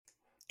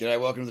G'day,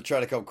 welcome to the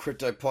Trader Cobb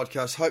Crypto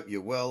Podcast. Hope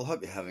you're well.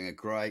 Hope you're having a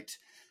great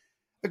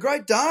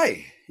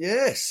day.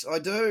 Yes, I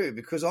do,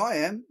 because I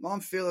am. I'm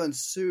feeling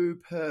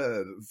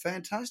superb.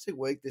 Fantastic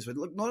week this week.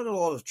 Look, not a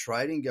lot of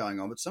trading going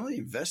on, but some of the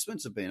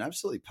investments have been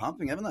absolutely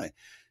pumping, haven't they?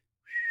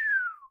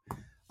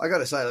 I got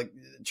to say, like,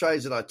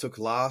 trades that I took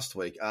last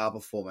week are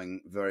performing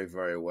very,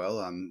 very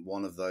well.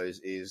 One of those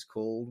is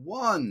called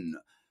ONE.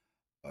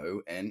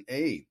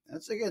 ONE.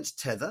 That's against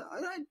Tether.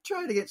 I don't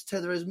trade against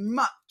Tether as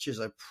much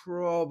as I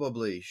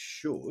probably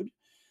should.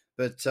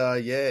 But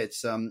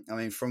it's I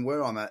mean, from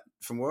where I'm at,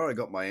 from where I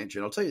got my entry,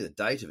 and I'll tell you the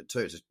date of it too.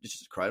 It's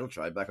just a cradle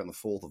trade back on the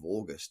 4th of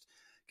August.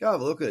 Go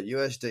have a look at it,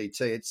 USDT.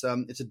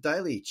 It's a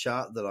daily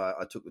chart that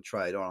I took the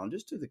trade on. I'll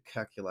just do the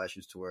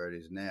calculations to where it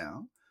is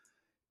now.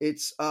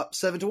 It's up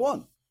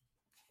 7-1.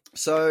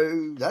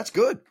 So that's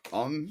good.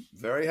 I'm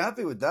very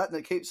happy with that, and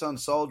it keeps on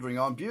soldering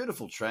on.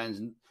 Beautiful trends.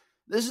 And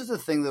this is the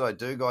thing that I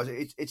do, guys.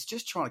 It's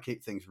just trying to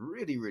keep things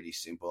really, really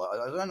simple.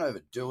 I don't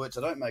overdo it.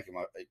 So I don't make them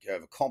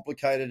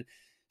overcomplicated.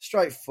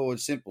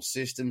 Straightforward, simple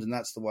systems, and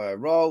that's the way I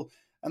roll,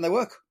 and they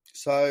work.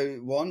 So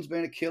ONE's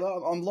been a killer.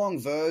 I'm long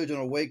Verge on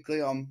a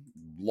weekly. I'm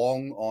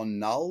long on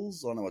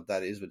nulls. I don't know what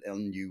that is, but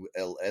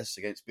NULS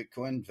against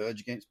Bitcoin, Verge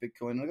against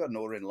Bitcoin. And I got an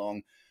order in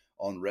long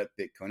on Rep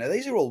Bitcoin. Now,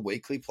 these are all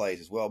weekly plays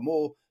as well,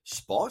 more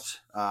spot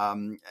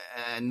and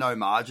no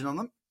margin on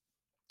them.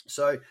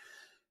 So,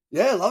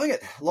 yeah, loving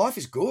it. Life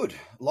is good.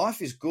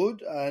 Life is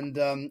good, and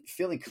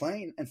feeling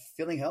clean and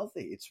feeling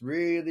healthy. It's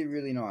really,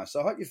 really nice. So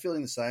I hope you're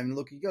feeling the same. And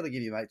look, you've got to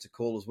give your mates a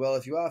call as well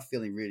if you are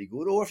feeling really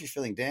good, or if you're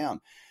feeling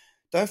down.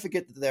 Don't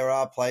forget that there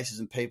are places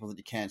and people that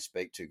you can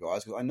speak to,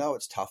 guys, because I know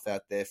it's tough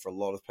out there for a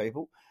lot of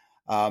people.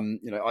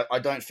 I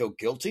don't feel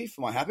guilty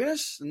for my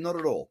happiness, not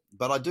at all.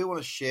 But I do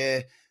want to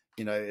share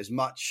as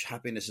much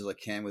happiness as I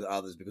can with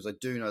others, because I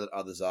do know that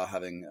others are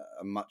having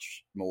a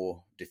much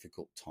more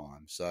difficult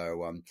time.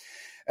 So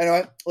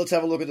anyway, let's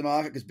have a look at the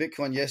market, because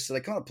Bitcoin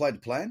yesterday kind of played the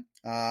plan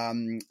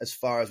as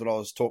far as what I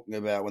was talking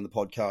about when the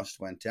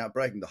podcast went out.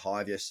 Breaking the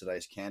high of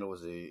yesterday's candle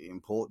was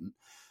important.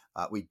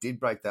 We did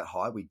break that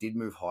high. We did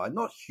move higher,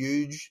 not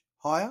huge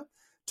higher,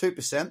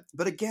 2%.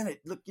 But again,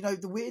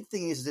 the weird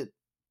thing is that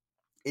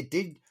it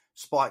did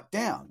spike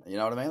down. You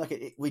know what I mean?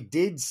 Like we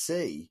did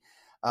see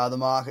the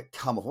market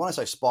come off. When I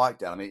say spike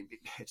down, I mean,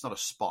 it's not a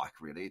spike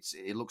really.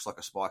 It looks like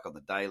a spike on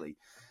the daily.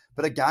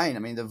 But again, I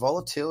mean, the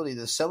volatility,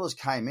 the sellers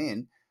came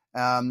in,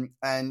 and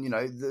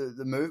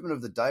the movement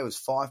of the day was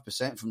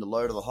 5% from the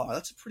low to the high.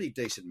 That's a pretty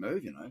decent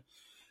move,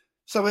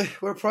 So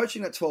we're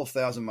approaching that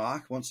 12,000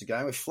 mark once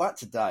again. We're flat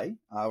today.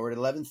 We're at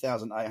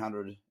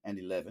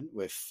 11,811.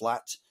 We're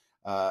flat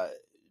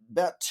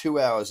about 2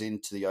 hours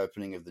into the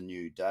opening of the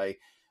new day.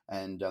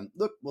 And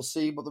look, we'll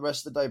see what the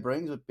rest of the day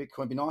brings. But Bitcoin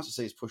would be nice to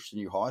see us push to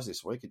new highs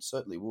this week. It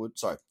certainly would.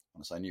 Sorry,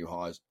 when I say new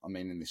highs, I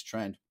mean in this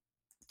trend.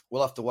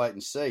 We'll have to wait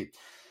and see.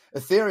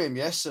 Ethereum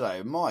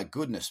yesterday, my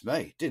goodness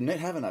me, didn't it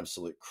have an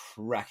absolute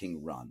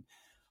cracking run?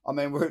 I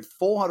mean, we're at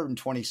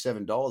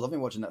 $427. I've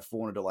been watching that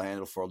 $400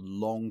 handle for a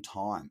long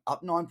time.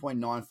 Up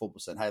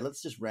 9.94%. Hey,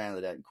 let's just round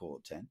it out and call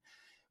it 10.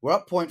 We're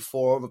up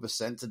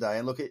 0.4% today.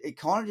 And look, it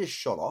kind of just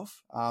shot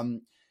off.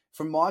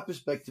 From my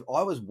perspective,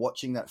 I was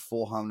watching that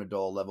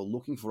 $400 level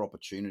looking for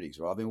opportunities,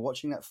 right? I've been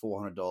watching that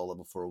 $400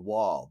 level for a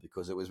while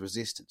because it was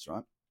resistance,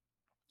 right?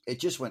 It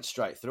just went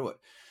straight through it.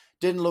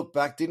 Didn't look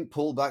back, didn't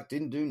pull back,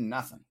 didn't do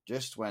nothing.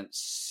 Just went,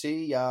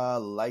 see ya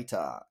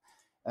later.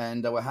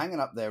 And we're hanging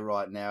up there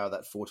right now,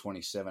 that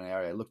 427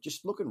 area. Look,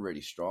 just looking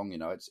really strong.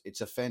 It's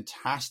a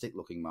fantastic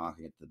looking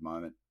market at the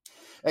moment.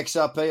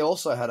 XRP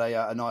also had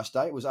a nice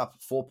day. It was up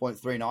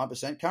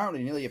 4.39%,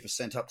 currently nearly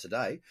 1% up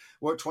today.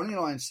 We're at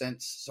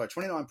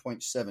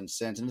 29.7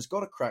 cents, and it's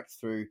got to crack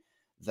through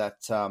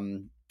that,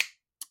 30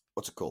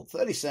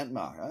 cent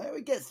mark.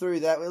 We get through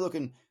that, we're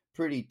looking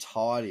pretty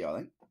tidy, I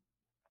think.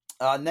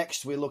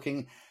 Next, we're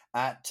looking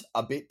at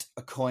a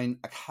coin,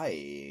 a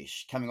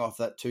cash, coming off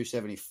that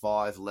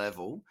 275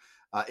 level.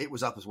 It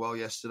was up as well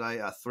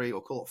yesterday, 3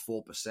 or call it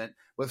 4%.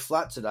 We're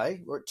flat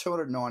today. We're at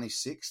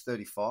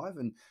 296.35,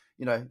 and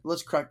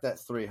let's crack that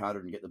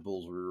 300 and get the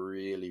bulls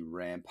really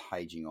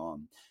rampaging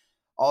on.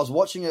 I was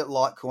watching it at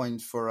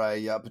Litecoin for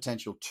a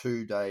potential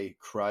 2-day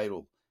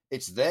cradle.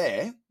 It's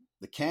there.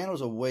 The candle's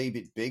a wee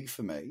bit big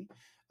for me.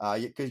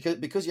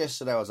 Because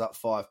yesterday I was up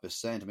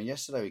 5%. I mean,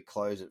 yesterday we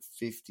closed at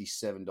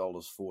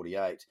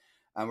 $57.48,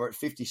 and we're at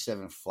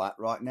 57 flat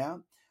right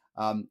now.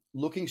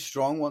 Looking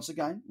strong once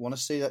again. Want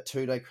to see that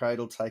 2-day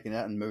cradle taken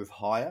out and move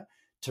higher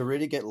to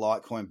really get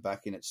Litecoin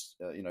back in its,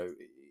 in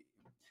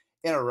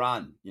a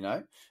run,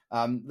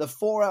 The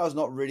 4 hours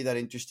not really that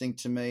interesting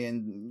to me,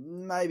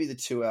 and maybe the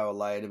 2 hour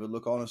later. But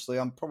look, honestly,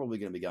 I'm probably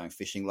going to be going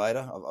fishing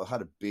later. I've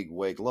had a big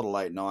week, a lot of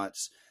late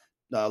nights,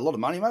 a lot of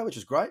money made, which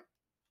is great.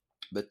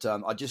 But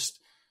I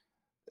just,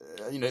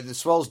 the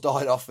swells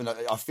died off, and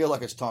I feel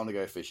like it's time to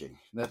go fishing.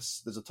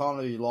 There's a time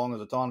to be long,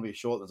 there's a time to be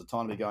short, there's a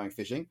time to be going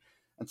fishing.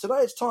 And today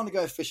it's time to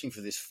go fishing for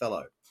this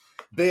fellow.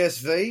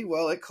 BSV,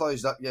 well, it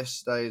closed up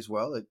yesterday as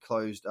well. It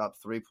closed up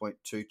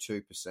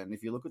 3.22%.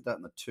 If you look at that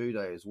in the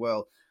 2-day as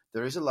well,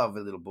 there is a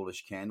lovely little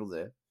bullish candle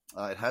there.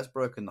 It has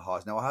broken the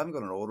highs. Now, I haven't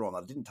got an order on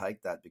that. I didn't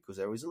take that because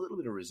there was a little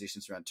bit of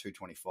resistance around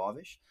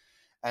 225-ish.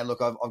 And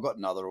look, I've got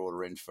another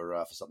order in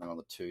for something on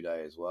the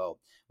 2-day as well.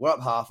 We're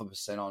up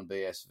 0.5% on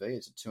BSV.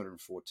 It's at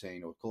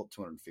 $214, or call it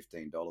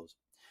 $215.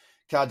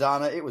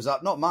 Cardano, it was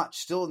up, not much,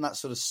 still in that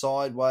sort of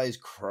sideways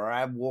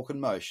crab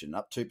walking motion,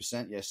 up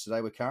 2%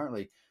 yesterday. We're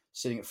currently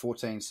sitting at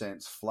 14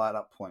 cents, flat,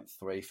 up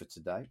 0.3 for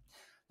today.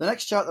 The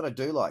next chart that I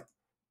do like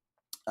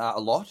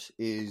a lot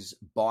is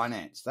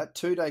Binance. That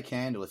 2-day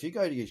candle, if you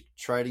go to your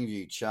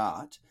TradingView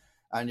chart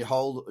and you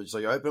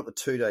open up the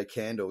 2-day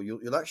candle,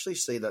 you'll actually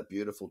see that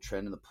beautiful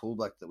trend in the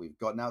pullback that we've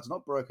got. Now, it's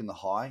not broken the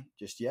high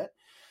just yet.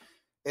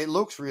 It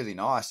looks really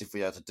nice if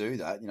we are to do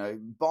that.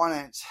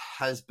 Binance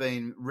has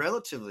been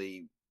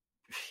relatively,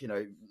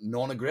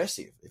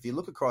 non-aggressive. If you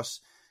look across,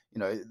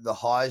 the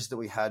highs that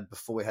we had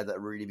before we had that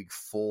really big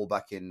fall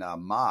back in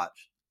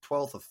March,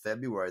 12th of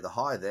February, the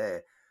high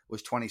there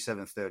was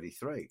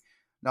 27.33.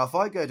 Now, if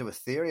I go to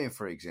Ethereum,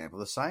 for example,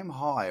 the same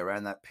high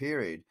around that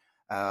period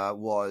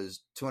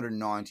was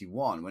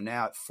 291. We're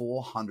now at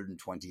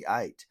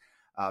 428.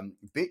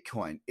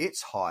 Bitcoin,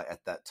 its high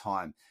at that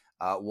time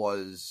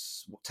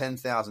was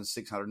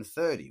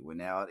 10,630. We're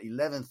now at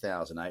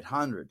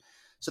 11,800.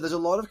 So there's a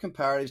lot of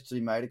comparatives to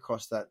be made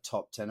across that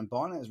top 10, and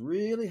Binance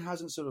really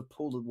hasn't sort of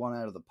pulled one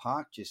out of the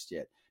park just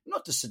yet.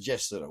 Not to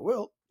suggest that it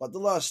will, but the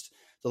last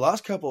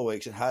couple of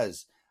weeks it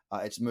has.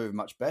 It's moved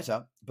much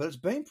better, but it's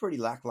been pretty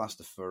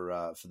lackluster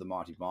for the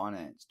mighty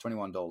Binance.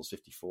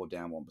 $21.54,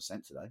 down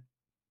 1% today.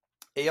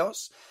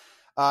 EOS,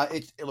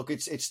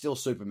 it's still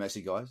super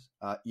messy, guys.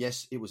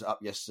 Yes, it was up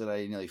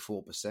yesterday, nearly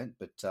 4%,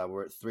 but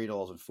we're at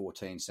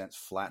 $3.14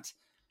 flat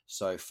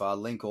so far.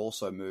 Link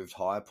also moved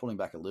higher, pulling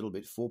back a little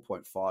bit,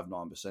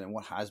 4.59%, and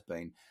what has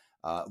been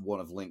one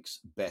of Link's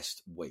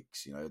best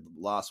weeks.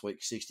 Last week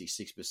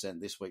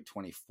 66%, this week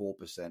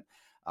 24%.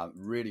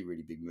 Really,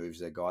 really big moves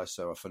there, guys.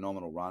 So a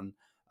phenomenal run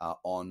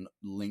on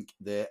Link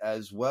there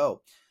as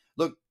well.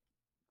 Look,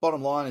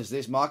 bottom line is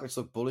this: markets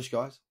look bullish,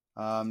 guys.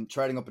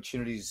 Trading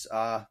opportunities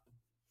are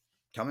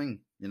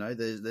coming.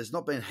 There's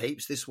not been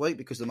heaps this week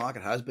because the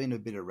market has been a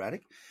bit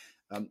erratic,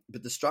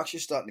 but the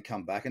structure's starting to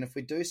come back. And if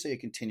we do see a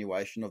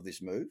continuation of this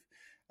move,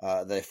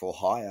 therefore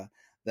higher,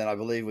 then I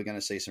believe we're going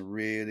to see some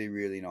really,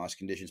 really nice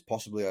conditions,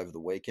 possibly over the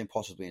weekend,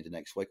 possibly into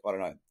next week. I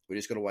don't know. We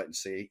just got to wait and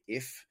see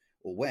if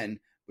or when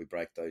we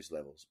break those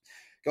levels.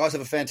 Guys,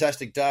 have a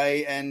fantastic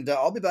day, and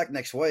I'll be back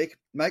next week.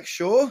 Make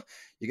sure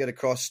you get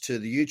across to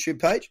the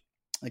YouTube page.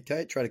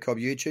 Okay, Trader Cobb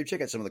YouTube. Check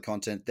out some of the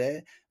content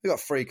there. We've got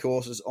free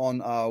courses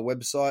on our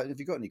website. And if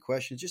you've got any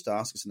questions, just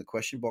ask us in the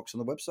question box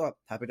on the website.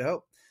 Happy to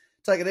help.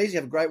 Take it easy.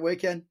 Have a great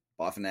weekend.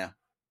 Bye for now.